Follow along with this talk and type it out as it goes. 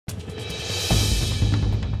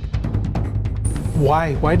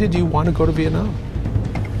Why? Why did you want to go to Vietnam?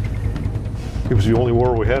 It was the only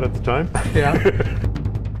war we had at the time. Yeah.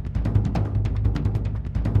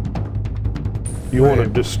 You want to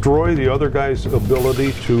destroy the other guy's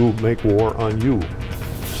ability to make war on you.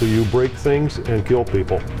 So you break things and kill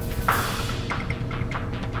people.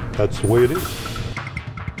 That's the way it is.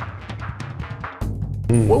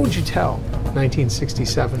 What would you tell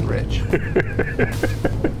 1967 Rich?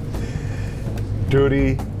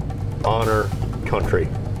 Duty, honor, country.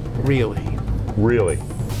 Really? Really.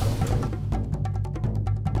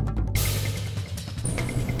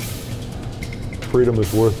 Freedom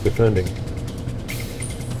is worth defending.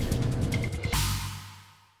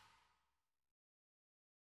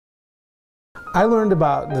 I learned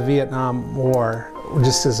about the Vietnam War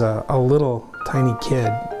just as a little tiny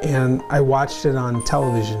kid, and I watched it on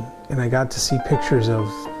television, and I got to see pictures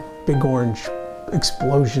of big orange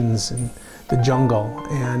explosions in the jungle,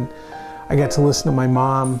 and I got to listen to my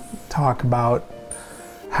mom talk about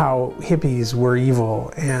how hippies were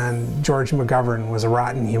evil and George McGovern was a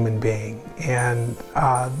rotten human being. And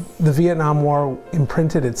the Vietnam War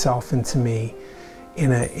imprinted itself into me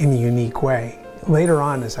in a unique way. Later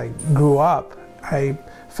on, as I grew up, I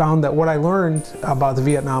found that what I learned about the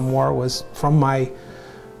Vietnam War was from my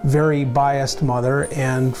very biased mother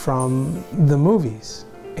and from the movies.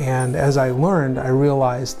 And as I learned, I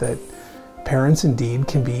realized that parents indeed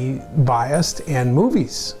can be biased, and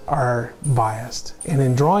movies are biased. And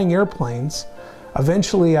in drawing airplanes,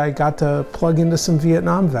 eventually I got to plug into some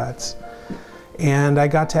Vietnam vets, and I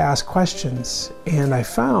got to ask questions. And I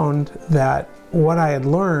found that what I had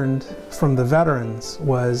learned from the veterans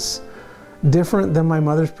was different than my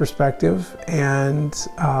mother's perspective, and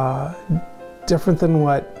different than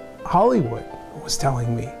what Hollywood was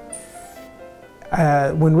telling me.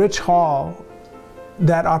 When Rich Hall,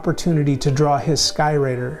 that opportunity to draw his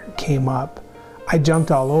Skyraider came up, I jumped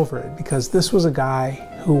all over it, because this was a guy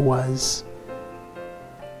who was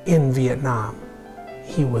in Vietnam.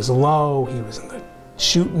 He was low, he was in the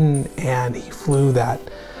shooting, and he flew that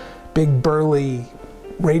big burly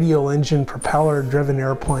radial engine propeller driven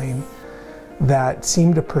airplane that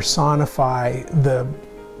seemed to personify the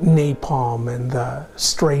napalm and the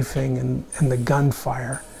strafing and the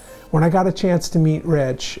gunfire. When I got a chance to meet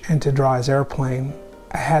Rich and to draw his airplane,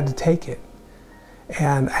 I had to take it.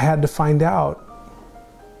 And I had to find out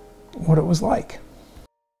what it was like.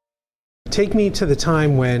 Take me to the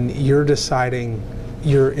time when you're deciding,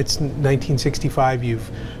 it's 1965,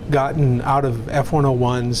 you've gotten out of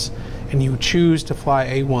F-101s and you choose to fly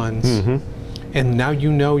A-1s. Mm-hmm. And now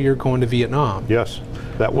you know you're going to Vietnam. Yes,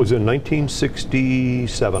 that was in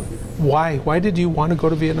 1967. Why? Why did you want to go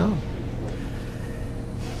to Vietnam?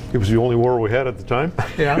 It was the only war we had at the time.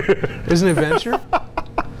 Yeah, it was an adventure.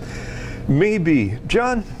 Maybe.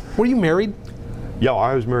 John? Were you married? Yeah,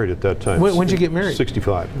 I was married at that time. When did you get married?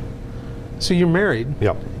 65. So you're married?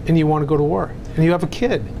 Yep. And you want to go to war? And you have a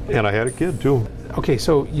kid? And I had a kid too. Okay,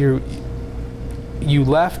 so you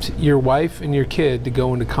left your wife and your kid to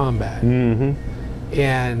go into combat. Mm-hmm.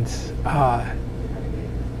 And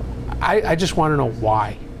I just want to know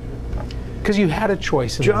why. Because you had a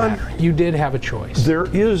choice in John, the matter. You did have a choice. There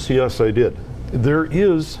is, yes I did. There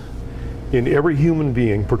is, in every human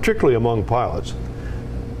being, particularly among pilots,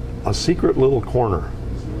 a secret little corner.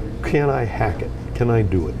 Can I hack it? Can I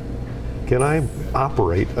do it? Can I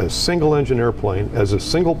operate a single engine airplane as a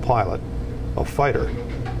single pilot, a fighter,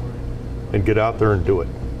 and get out there and do it?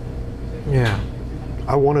 Yeah.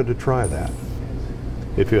 I wanted to try that.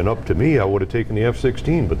 If it had been up to me, I would have taken the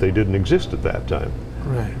F-16, but they didn't exist at that time.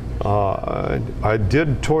 Right. I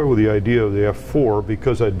did toy with the idea of the F-4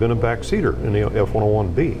 because I'd been a backseater in the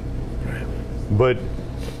F-101B. Right. But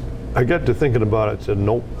I got to thinking about it and said,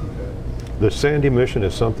 nope, the Sandy mission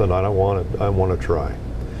is something I want to try.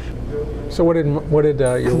 So what did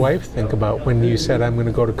your wife think about when you said, I'm going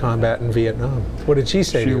to go to combat in Vietnam? What did she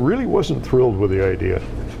say to you? She really wasn't thrilled with the idea.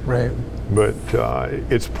 Right. But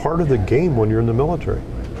it's part of the game when you're in the military.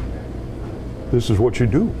 This is what you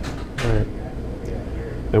do. Right.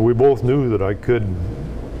 And we both knew that I could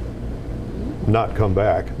not come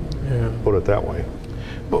back, put it that way.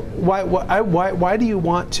 But why do you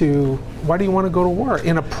want to go to war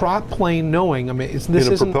in a prop plane, knowing, I mean, this in a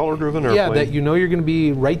isn't propeller-driven airplane? Yeah, that you know you're going to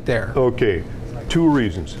be right there. Okay, 2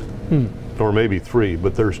 reasons, or maybe 3,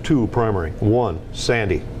 but there's 2 primary. 1,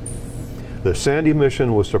 Sandy. The Sandy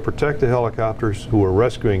mission was to protect the helicopters who were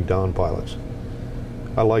rescuing downed pilots.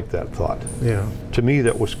 I like that thought. Yeah. To me,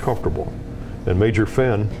 that was comfortable. And Major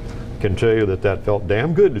Fenn can tell you that that felt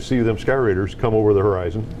damn good to see them Skyraiders come over the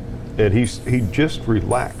horizon. And he just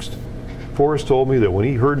relaxed. Forrest told me that when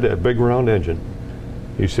he heard that big round engine,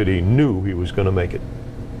 He said he knew he was going to make it.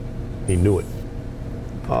 He knew it.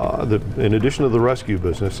 In addition to the rescue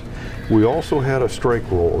business, we also had a strike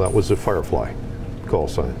role. That was a Firefly call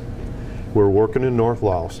sign. We're working in North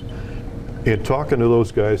Laos and talking to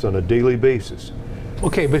those guys on a daily basis.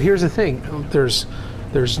 Okay, but here's the thing. There's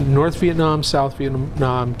North Vietnam, South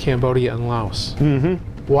Vietnam, Cambodia, and Laos. Mm-hmm.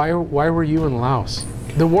 Why were you in Laos?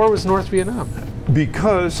 The war was North Vietnam.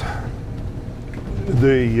 Because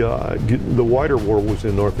the wider war was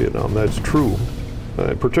in North Vietnam. That's true.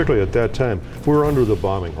 Particularly at that time. We were under the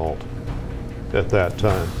bombing halt at that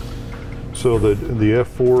time. So the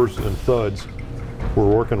F-4s and thuds were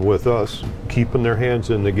working with us, keeping their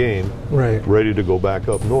hands in the game, right, ready to go back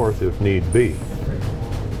up north if need be.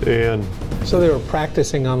 And so they were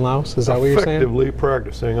practicing on Laos, is that what you're saying? Effectively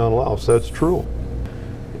practicing on Laos, that's true.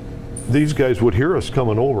 These guys would hear us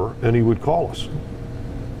coming over and he would call us.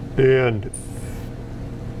 And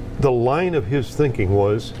the line of his thinking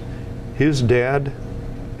was, his dad,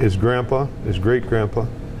 his grandpa, his great-grandpa,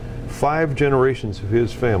 5 generations of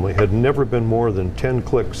his family had never been more than 10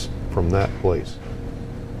 clicks from that place.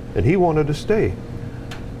 And he wanted to stay.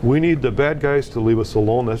 We need the bad guys to leave us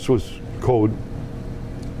alone. This was code.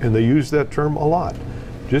 And they used that term a lot.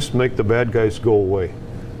 Just make the bad guys go away.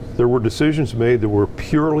 There were decisions made that were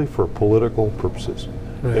purely for political purposes.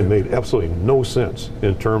 Right. And made absolutely no sense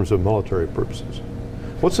in terms of military purposes.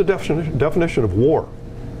 What's the definition of war?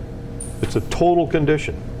 It's a total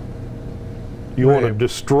condition. You want to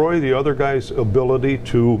destroy the other guy's ability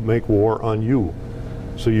to make war on you.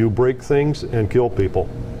 So you break things and kill people.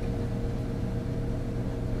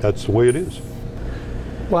 That's the way it is.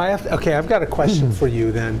 Well, I've got a question for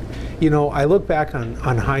you then. You know, I look back on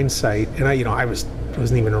hindsight, and I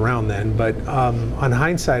wasn't even around then, but on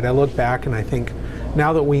hindsight, I look back and I think,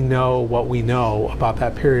 now that we know what we know about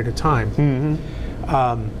that period of time,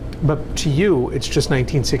 but to you, it's just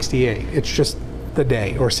 1968. It's just the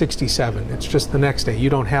day, or 67. It's just the next day. You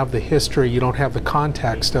don't have the history, you don't have the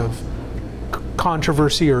context of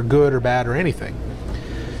controversy or good or bad or anything.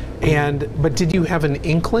 But did you have an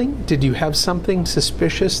inkling? Did you have something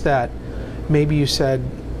suspicious that maybe you said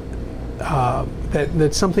that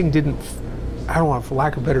something didn't, I don't want, for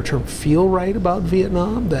lack of a better term, feel right about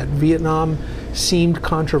Vietnam? That Vietnam seemed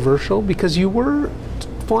controversial because you were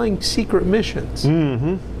flying secret missions.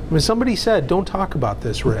 Mm-hmm. I mean, somebody said, don't talk about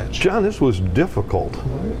this, Rich. John, this was difficult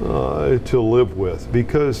to live with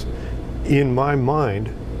because in my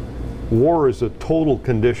mind, war is a total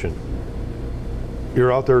condition.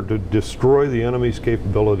 You're out there to destroy the enemy's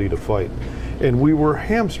capability to fight. And we were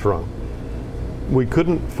hamstrung. We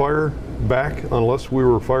couldn't fire back unless we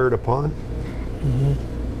were fired upon. Mm-hmm.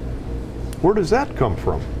 Where does that come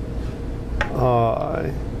from?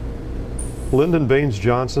 Lyndon Baines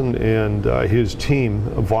Johnson and his team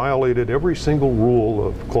violated every single rule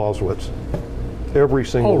of Clausewitz. Every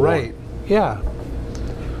single one. Oh, right. Yeah.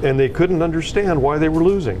 And they couldn't understand why they were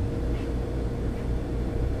losing.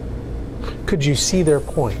 Could you see their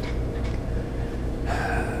point?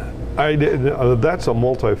 I did. That's a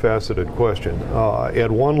multifaceted question.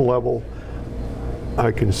 At one level,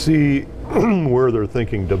 I can see where their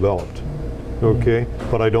thinking developed, okay?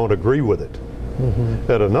 Mm-hmm. But I don't agree with it.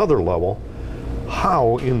 Mm-hmm. At another level,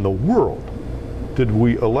 how in the world did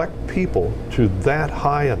we elect people to that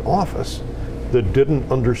high an office that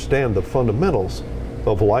didn't understand the fundamentals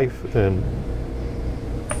of life and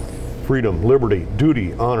freedom, liberty,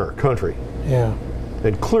 duty, honor, country? Yeah.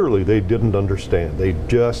 And clearly they didn't understand. They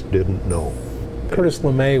just didn't know. Curtis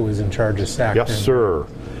LeMay was in charge of SAC. Yes, sir.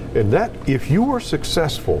 And that, if you were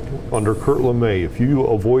successful under Kurt LeMay, if you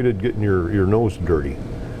avoided getting your nose dirty,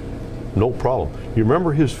 no problem. You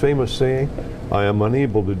remember his famous saying, I am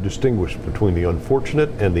unable to distinguish between the unfortunate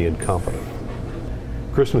and the incompetent.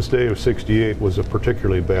 Christmas Day of '68 was a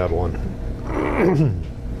particularly bad one.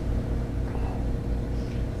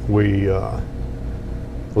 We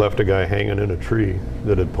left a guy hanging in a tree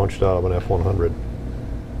that had punched out of an F-100.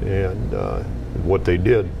 And what they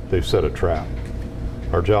did, they set a trap.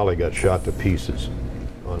 Our Jolly got shot to pieces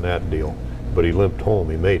on that deal, but he limped home,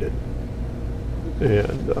 he made it.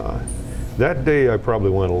 And that day I probably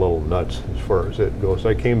went a little nuts as far as it goes.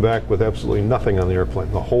 I came back with absolutely nothing on the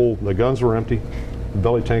airplane. The guns were empty, the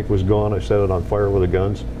belly tank was gone, I set it on fire with the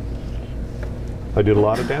guns. I did a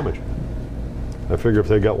lot of damage. I figure if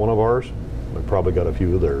they got one of ours, I probably got a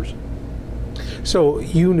few of theirs. So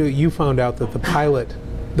you found out that the pilot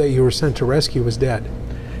that you were sent to rescue was dead?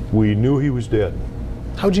 We knew he was dead.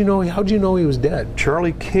 How'd you know he was dead?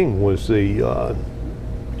 Charlie King was the,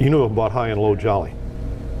 you know about high and low Jolly.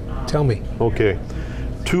 Tell me. Okay.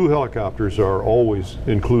 2 helicopters are always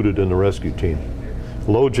included in the rescue team.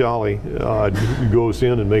 Low Jolly goes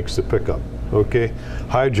in and makes the pickup. Okay,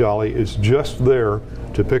 High Jolly is just there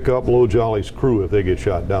to pick up Low Jolly's crew if they get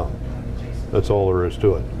shot down. That's all there is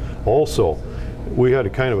to it. Also, we had a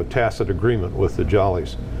kind of a tacit agreement with the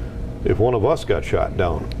Jollies. If one of us got shot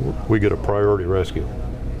down, we get a priority rescue.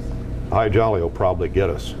 High Jolly will probably get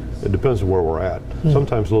us. It depends on where we're at.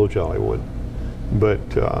 Sometimes Low Jolly would, but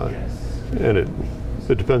and it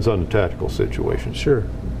depends on the tactical situation. Sure.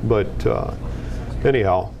 But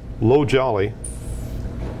anyhow, Low Jolly,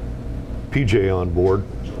 PJ on board,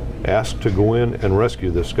 asked to go in and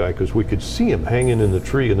rescue this guy because we could see him hanging in the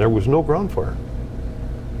tree and there was no ground fire.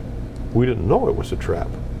 We didn't know it was a trap.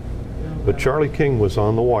 But Charlie King was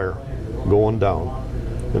on the wire going down,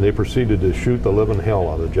 and they proceeded to shoot the living hell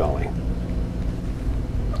out of Jolly.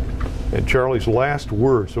 And Charlie's last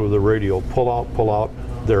words over the radio, pull out,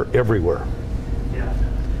 they're everywhere.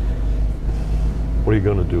 What are you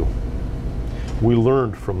going to do? We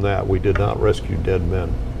learned from that we did not rescue dead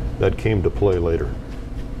men. That came to play later.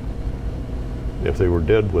 If they were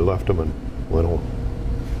dead, we left them and went home.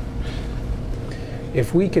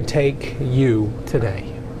 If we could take you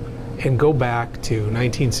today and go back to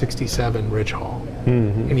 1967 Ridge Hall,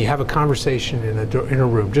 and you have a conversation in a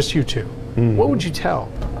room, just you two, what would you tell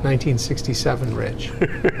 1967 Ridge?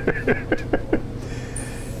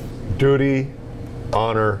 Duty,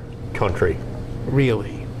 honor, country.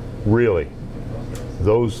 Really? Really.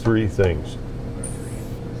 Those three things.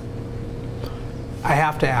 I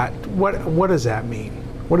have to ask, what does that mean?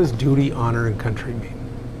 What does duty, honor, and country mean?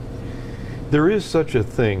 There is such a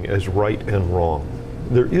thing as right and wrong.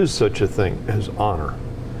 There is such a thing as honor.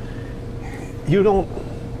 You don't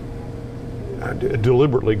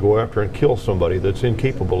deliberately go after and kill somebody that's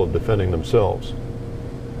incapable of defending themselves.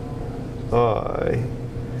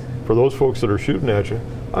 For those folks that are shooting at you,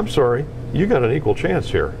 I'm sorry, you got an equal chance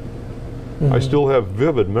here. I still have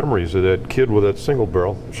vivid memories of that kid with that single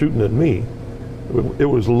barrel shooting at me. It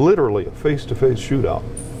was literally a face-to-face shootout.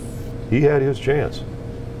 He had his chance,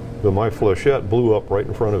 but my flechette blew up right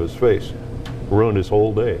in front of his face, ruined his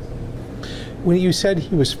whole day. When you said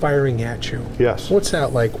he was firing at you, yes. What's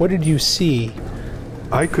that like? What did you see?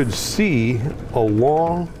 I could see a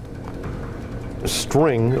long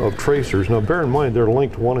string of tracers. Now bear in mind they're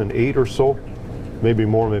linked 1 in 8 or so, maybe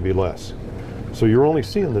more, maybe less. So you're only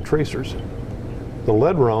seeing the tracers. The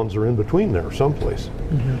lead rounds are in between there someplace.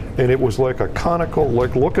 And it was like a conical,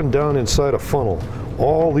 like looking down inside a funnel.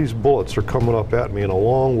 All these bullets are coming up at me in a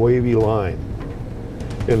long wavy line.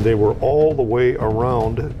 And they were all the way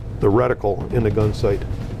around the reticle in the gun sight.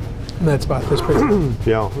 And that's about this big.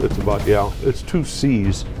 It's 2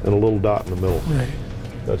 C's and a little dot in the middle. Right.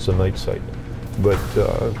 That's the night sight. But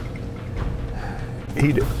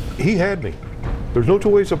he had me. There's no two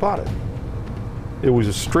ways about it. It was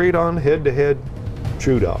a straight on head-to-head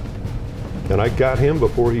shootout. And I got him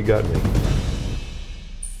before he got me.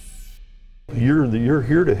 You're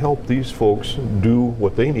here to help these folks do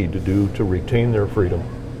what they need to do to retain their freedom.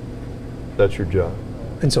 That's your job.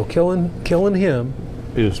 And so killing him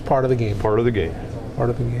is part of the game. Part of the game. Part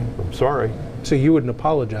of the game. I'm sorry. So you wouldn't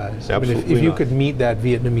apologize? Absolutely I mean, if you not. could meet that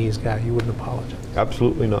Vietnamese guy, you wouldn't apologize?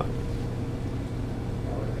 Absolutely not.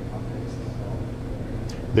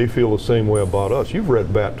 They feel the same way about us. You've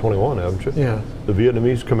read Bat 21, haven't you? Yeah. The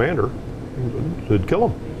Vietnamese commander said kill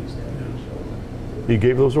him. He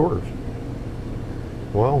gave those orders.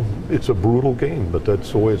 Well, it's a brutal game, but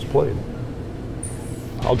that's the way it's played.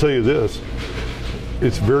 I'll tell you this,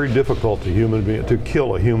 it's very difficult to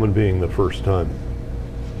kill a human being the first time.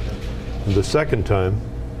 The second time,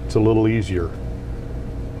 it's a little easier.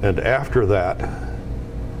 And after that,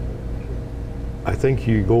 I think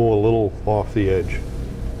you go a little off the edge.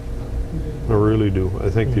 I really do. I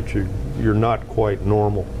think that you're not quite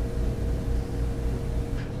normal.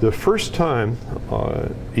 The first time,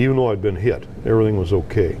 even though I'd been hit, everything was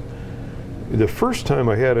okay. The first time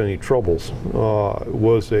I had any troubles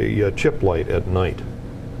was a chip light at night.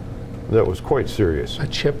 That was quite serious. A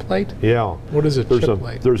chip light? Yeah. What is a chip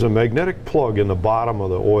light? There's a magnetic plug in the bottom of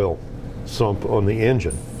the oil sump on the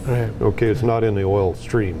engine. Right. Okay, it's not in the oil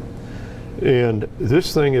stream. And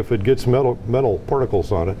this thing, if it gets metal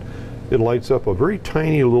particles on it, it lights up a very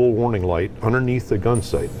tiny little warning light underneath the gun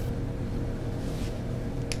sight.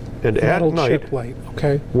 And at night, chip light.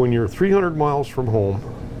 Okay. when you're 300 miles from home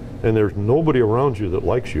and there's nobody around you that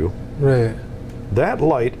likes you, Right. that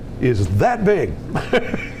light is that big.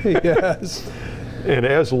 Yes. And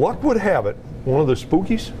as luck would have it, one of the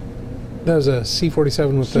spookies, That was a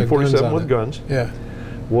C-47 with the guns on with it. guns, Yeah.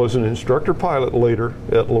 was an instructor pilot later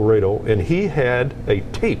at Laredo, and he had a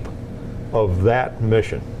tape of that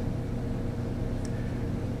mission.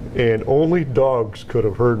 and only dogs could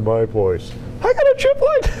have heard my voice. I got a chip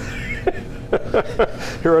light!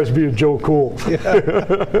 Here I was being Joe Cool.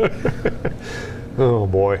 Yeah. Oh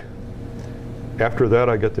boy. After that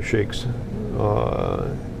I got the shakes.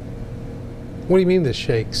 What do you mean the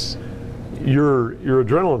shakes? Your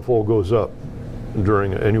adrenaline flow goes up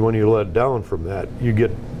during it, and when you let down from that, you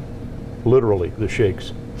get literally the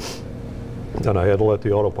shakes. And I had to let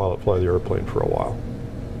the autopilot fly the airplane for a while.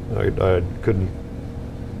 I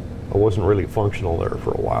wasn't really functional there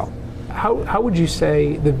for a while. How would you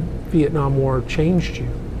say the Vietnam War changed you?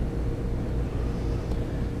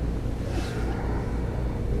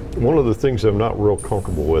 One of the things I'm not real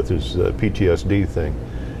comfortable with is the PTSD thing.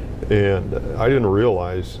 And I didn't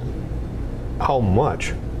realize how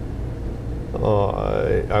much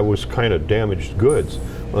I was kind of damaged goods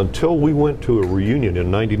until we went to a reunion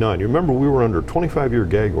in '99. You remember we were under a 25-year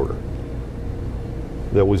gag order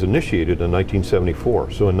that was initiated in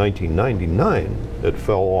 1974. So in 1999, it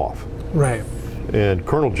fell off. Right. And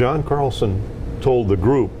Colonel John Carlson told the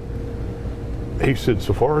group, he said,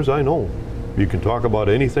 so far as I know, you can talk about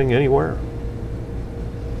anything, anywhere.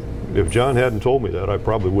 If John hadn't told me that, I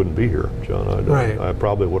probably wouldn't be here, John. I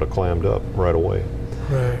probably would have clammed up right away.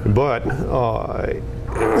 Right. But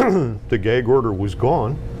the gag order was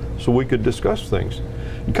gone, so we could discuss things.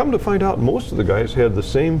 And come to find out, most of the guys had the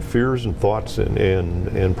same fears and thoughts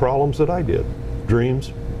and problems that I did.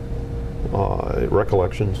 Dreams,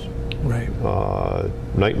 recollections, right.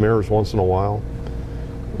 Nightmares once in a while.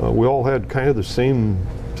 We all had kind of the same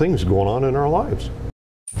things going on in our lives.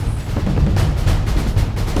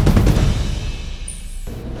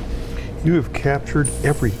 You have captured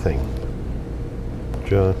everything,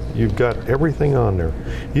 John. You've got everything on there.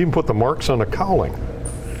 You even put the marks on the cowling.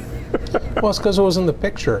 Well, it's because it was in the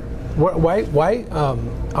picture. Why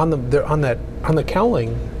on the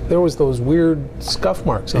cowling there was those weird scuff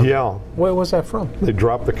marks on Yeah. it. Where was that from? They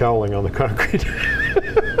dropped the cowling on the concrete.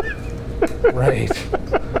 Right.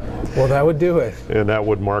 Well, that would do it. And that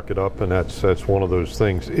would mark it up, and that's one of those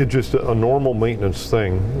things. It's just a normal maintenance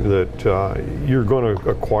thing that you're going to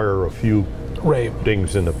acquire a few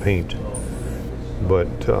dings in the paint. But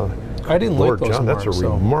I didn't Lord, like those John, marks. that's a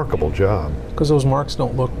remarkable job. Because those marks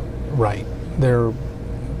don't look right.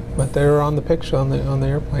 But they're on the picture on the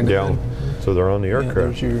airplane. Yeah. So they're on the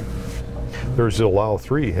aircraft. There's the Lao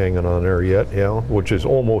 3 hanging on there yet, which is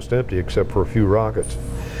almost empty except for a few rockets.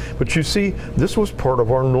 But you see, this was part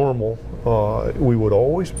of our normal. We would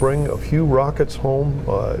always bring a few rockets home.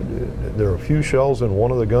 There are a few shells in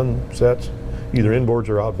one of the gun sets, either inboards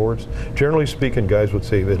or outboards. Generally speaking, guys would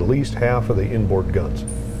save at least half of the inboard guns,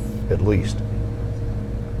 at least.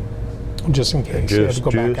 Just in case, you had to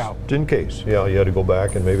go back out. In case, yeah, you had to go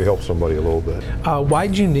back and maybe help somebody a little bit.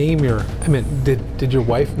 Why'd you name your, did your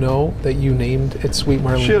wife know that you named it Sweet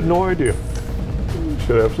Marlene? She had no idea.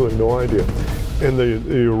 She had absolutely no idea. And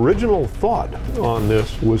the original thought on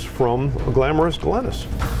this was from Glamorous Glennis.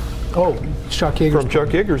 Oh, Chuck Yeager's. From Chuck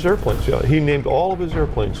Yeager's airplanes, yeah. He named all of his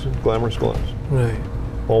airplanes Glamorous Glennis. Right.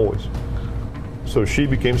 Always. So she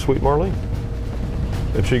became Sweet Marlene.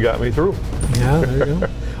 And she got me through. Yeah, there you go.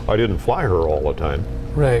 I didn't fly her all the time.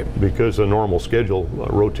 Right. Because a normal schedule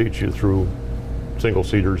rotates you through single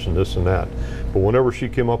seaters and this and that. But whenever she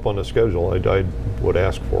came up on the schedule, I would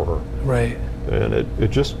ask for her. Right. And it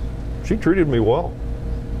just, she treated me well.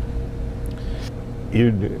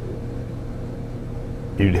 You'd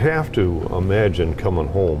have to imagine coming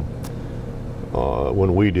home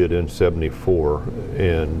when we did in '74,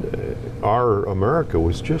 and our America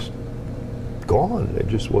was just gone. It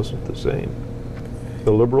just wasn't the same.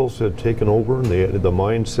 The liberals had taken over, and the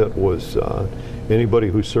mindset was anybody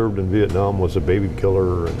who served in Vietnam was a baby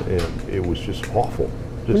killer, and it was just awful.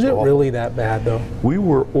 Was it really that bad, though? We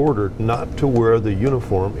were ordered not to wear the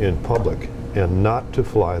uniform in public and not to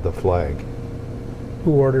fly the flag.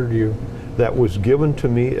 Who ordered you? That was given to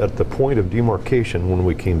me at the point of demarcation when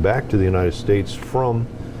we came back to the United States from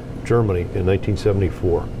Germany in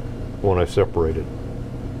 1974, when I separated.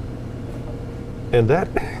 And that,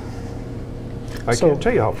 I can't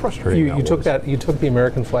tell you how frustrating that was. You took the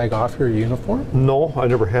American flag off your uniform? No, I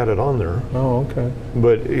never had it on there. Oh, okay.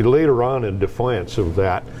 But later on, in defiance of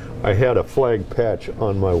that, I had a flag patch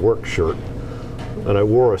on my work shirt, and I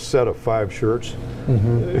wore a set of 5 shirts.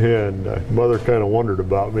 And Mother kind of wondered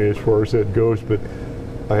about me as far as that goes, but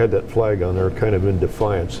I had that flag on there kind of in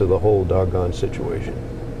defiance of the whole doggone situation.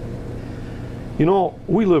 You know,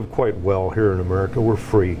 we live quite well here in America. We're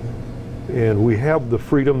free. And we have the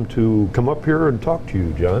freedom to come up here and talk to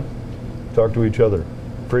you, John. Talk to each other.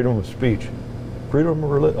 Freedom of speech. Freedom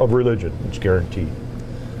of religion, it's guaranteed.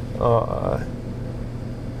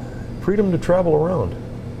 Freedom to travel around.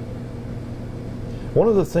 One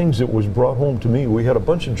of the things that was brought home to me, we had a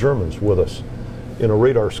bunch of Germans with us in a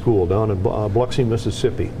radar school down in Biloxi,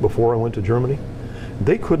 Mississippi, before I went to Germany.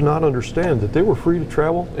 They could not understand that they were free to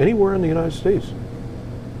travel anywhere in the United States.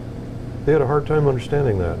 They had a hard time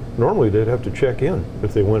understanding that. Normally they'd have to check in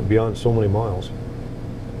if they went beyond so many miles.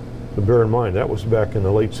 But bear in mind, that was back in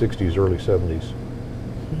the late 60s, early 70s.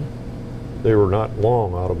 They were not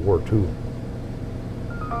long out of War II.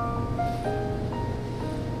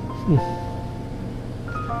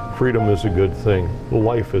 Freedom is a good thing.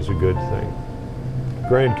 Life is a good thing.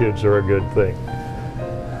 Grandkids are a good thing.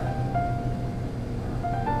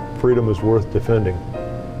 Freedom is worth defending.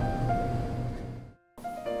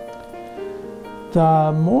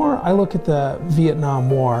 The more I look at the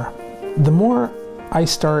Vietnam War, the more I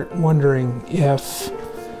start wondering if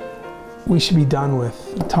we should be done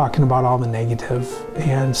with talking about all the negative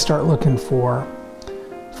and start looking for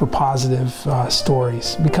positive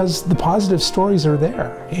stories, because the positive stories are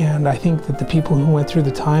there, and I think that the people who went through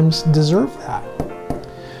the times deserve that.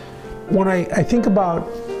 When I think about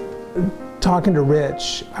talking to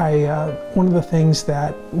Rich, one of the things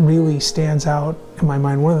that really stands out in my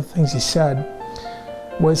mind, one of the things he said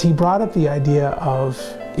was he brought up the idea of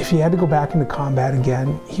if he had to go back into combat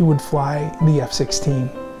again, he would fly the F-16.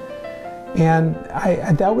 And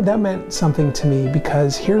that meant something to me,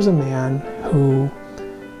 because here's a man who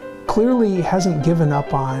clearly hasn't given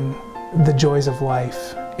up on the joys of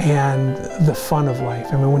life and the fun of life.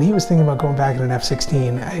 I mean, when he was thinking about going back in an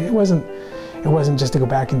F-16, it wasn't just to go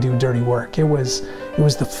back and do dirty work. It was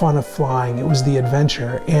the fun of flying. It was the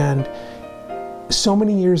adventure. And so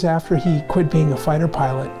many years after he quit being a fighter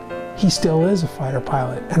pilot, he still is a fighter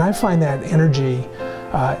pilot. And I find that energy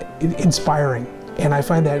inspiring. And I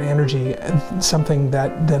find that energy something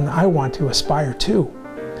that then I want to aspire to.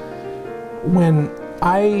 When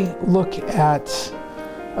I look at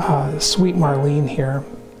sweet Marlene here,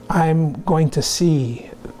 I'm going to see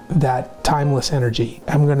that timeless energy.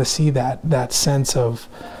 I'm going to see that sense of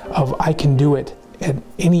I can do it at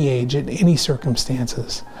any age, at any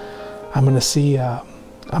circumstances. I'm going to see a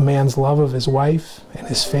man's love of his wife and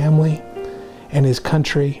his family and his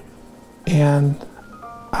country, and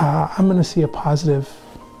I'm going to see a positive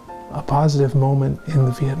moment in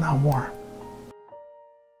the Vietnam War.